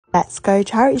Let's go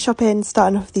charity shopping.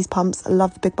 Starting off with these pumps. I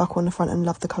love the big buckle on the front and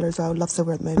love the colour as well. Love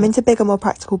silver at the moment. I'm into bigger, more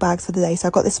practical bags for the day. So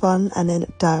I got this one, and then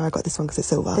I got this one because it's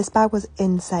silver. This bag was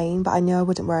insane, but I knew I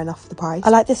wouldn't wear enough for the price. I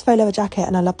like this faux leather jacket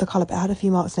and I love the colour, but it had a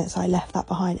few marks in it, so I left that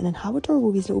behind. And then how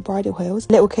adorable these little bridal heels.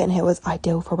 Little kitten heel was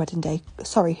ideal for a wedding day.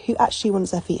 Sorry, who actually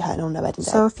wants their feet hurting on their wedding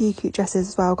day? So a few cute dresses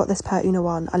as well. I got this per Una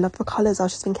one. I love the colours. I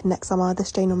was just thinking next summer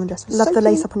this Jane Norman dress was love so the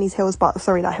lace up on these heels, but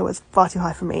sorry, that heel was far too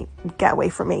high for me. Get away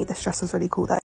from me. This dress was really cool though.